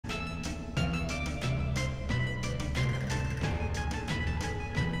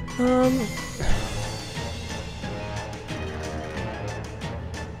Um.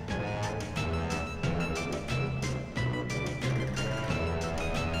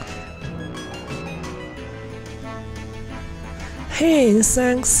 Hey,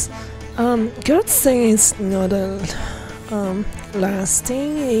 thanks. Good thing it's not a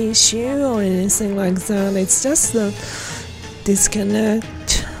lasting issue or anything like that. It's just a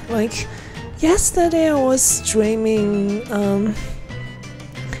disconnect. Like yesterday, I was streaming,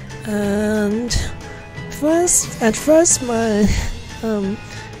 and at first my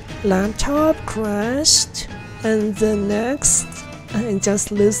laptop crashed, and the next I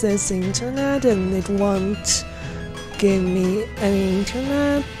just lose this internet, and it won't give me any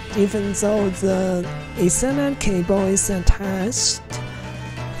internet even though the Ethernet cable is attached.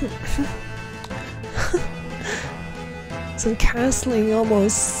 So Kathleen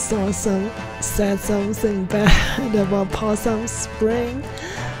almost said something bad about Possum Spring.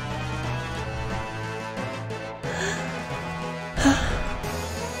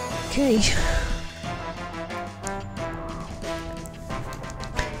 Okay.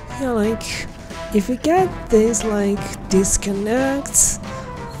 Yeah, like if you get these like disconnects,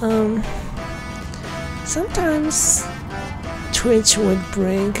 sometimes Twitch would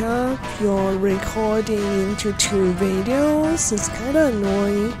break up your recording into 2 videos. It's kind of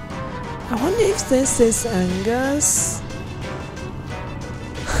annoying. I wonder if this is Angus.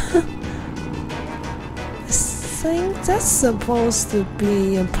 I think that's supposed to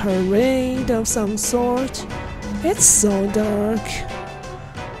be a parade of some sort. It's so dark.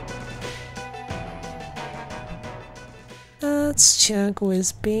 Let's check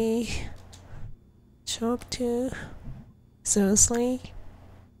with B. Shop 2. Seriously?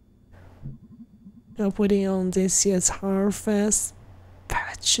 You're putting on this year's Harfest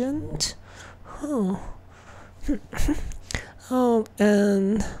pageant? Oh. Oh,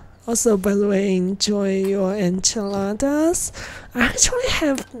 and also, by the way, enjoy your enchiladas. I actually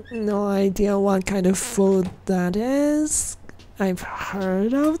have no idea what kind of food that is. I've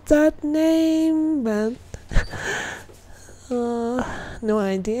heard of that name, but no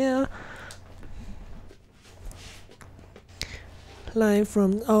idea. Live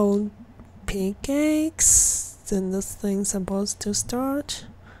from old pancakes. Then the thing's supposed to start.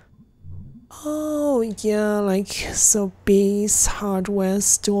 Oh yeah, like so B's hardware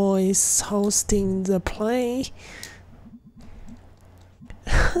store is hosting the play.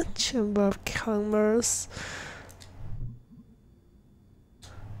 Chamber of Commerce.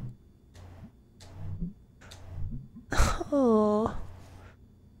 Oh.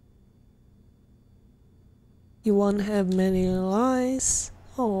 You won't have many lies.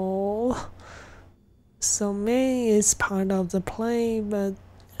 Oh. So May is part of the play, but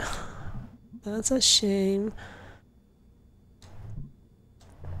that's a shame.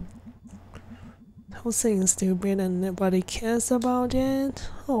 The whole thing is stupid and nobody cares about it.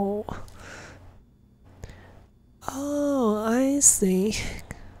 Oh. Oh, I see.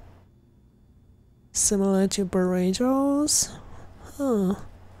 Similar to burritos? Huh.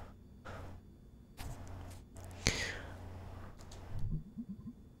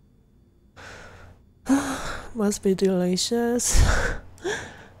 Must be delicious.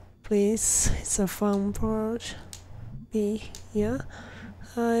 Please, it's a fun part. B, yeah.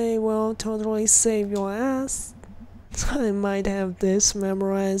 I will totally save your ass. I might have this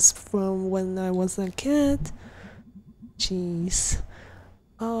memorized from when I was a kid. Jeez.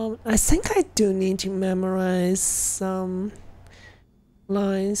 I think I do need to memorize some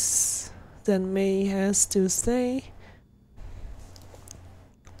lines that May has to say.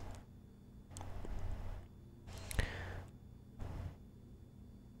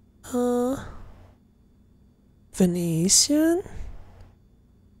 Venetian?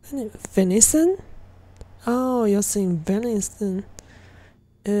 Venison? Oh, you're saying venison.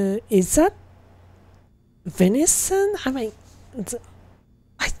 Is that venison? I mean,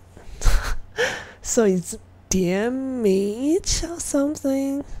 so it's deer meat or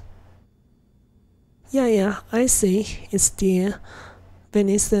something? Yeah, I see. It's deer.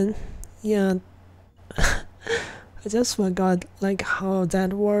 Venison. Yeah. I just forgot like how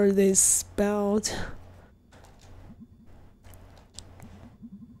that word is spelled.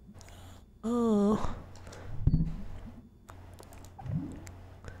 Oh.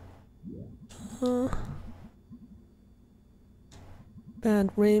 Bad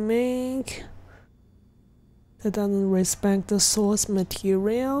remake. That doesn't respect the source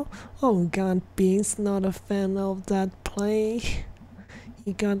material. Oh god, B's not a fan of that play.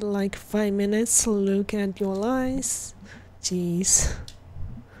 You got like 5 minutes to look at your lines. Jeez.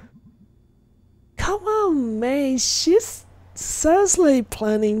 Come on, May, she's seriously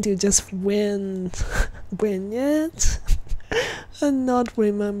planning to just win it and not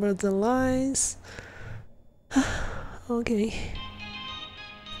remember the lines. Okay.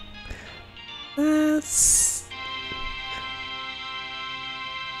 That's...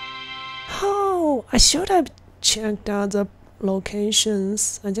 Oh, I should have checked out the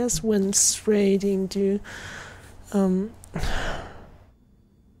locations. I just went straight into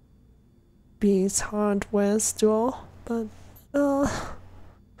Beats hardware store, but oh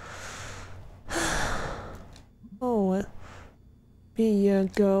well, be a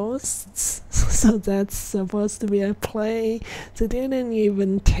ghosts. So that's supposed to be a play. They didn't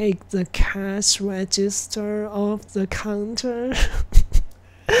even take the cash register off the counter.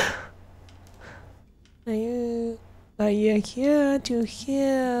 Are you here to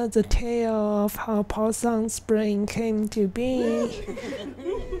hear the tale of how Paulson's brain came to be?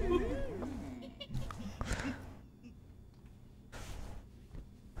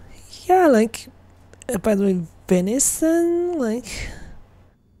 Yeah, like, by the way, venison, like,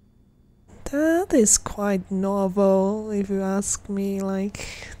 that is quite novel, if you ask me,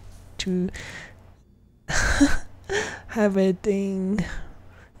 like, to have it in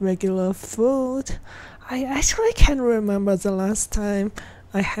regular food. I actually can't remember the last time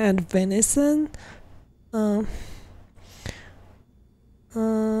I had venison.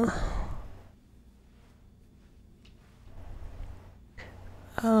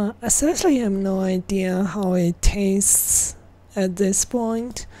 I certainly have no idea how it tastes at this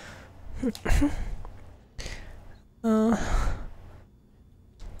point.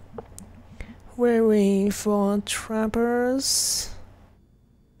 Weary for trappers.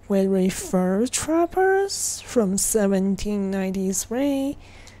 Weary fur trappers from 1793.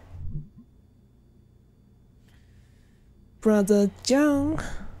 Brother John.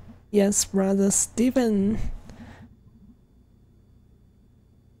 Yes, Brother Stephen.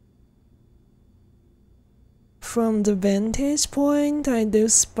 From the vantage point, I do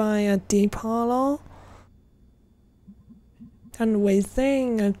spy a deep hollow, and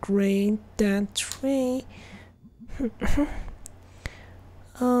within a great dead tree.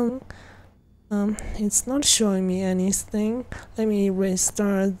 It's not showing me anything. Let me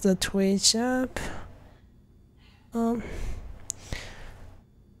restart the Twitch app. And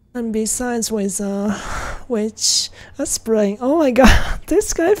besides with which a spring. Oh my god,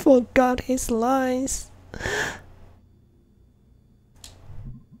 this guy forgot his lines.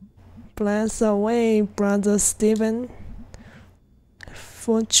 Bless away, Brother Stephen,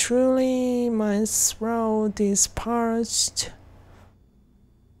 for truly my throat is parched.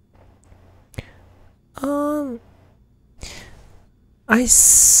 I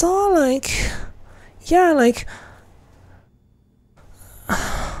saw like, yeah, like,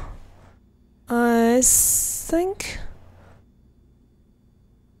 I think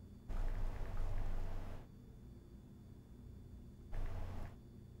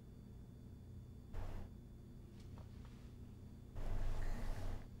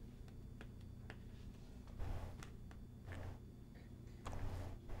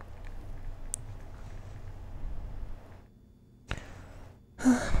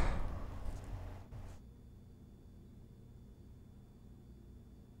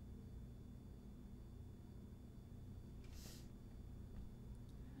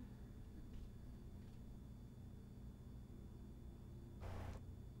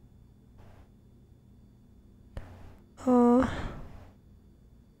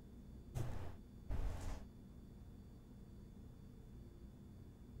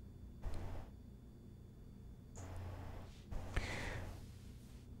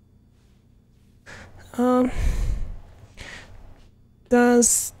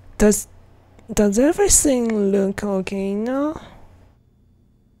does everything look okay now?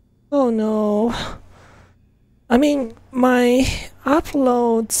 Oh no. I mean, my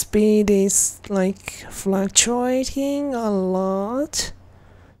upload speed is like fluctuating a lot.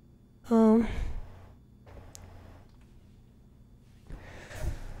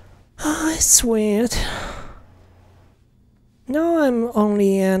 It's weird. Now I'm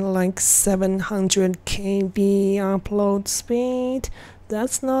only at like 700 KB upload speed.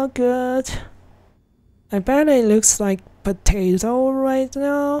 That's not good. I bet it looks like potato right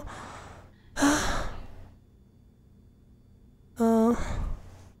now.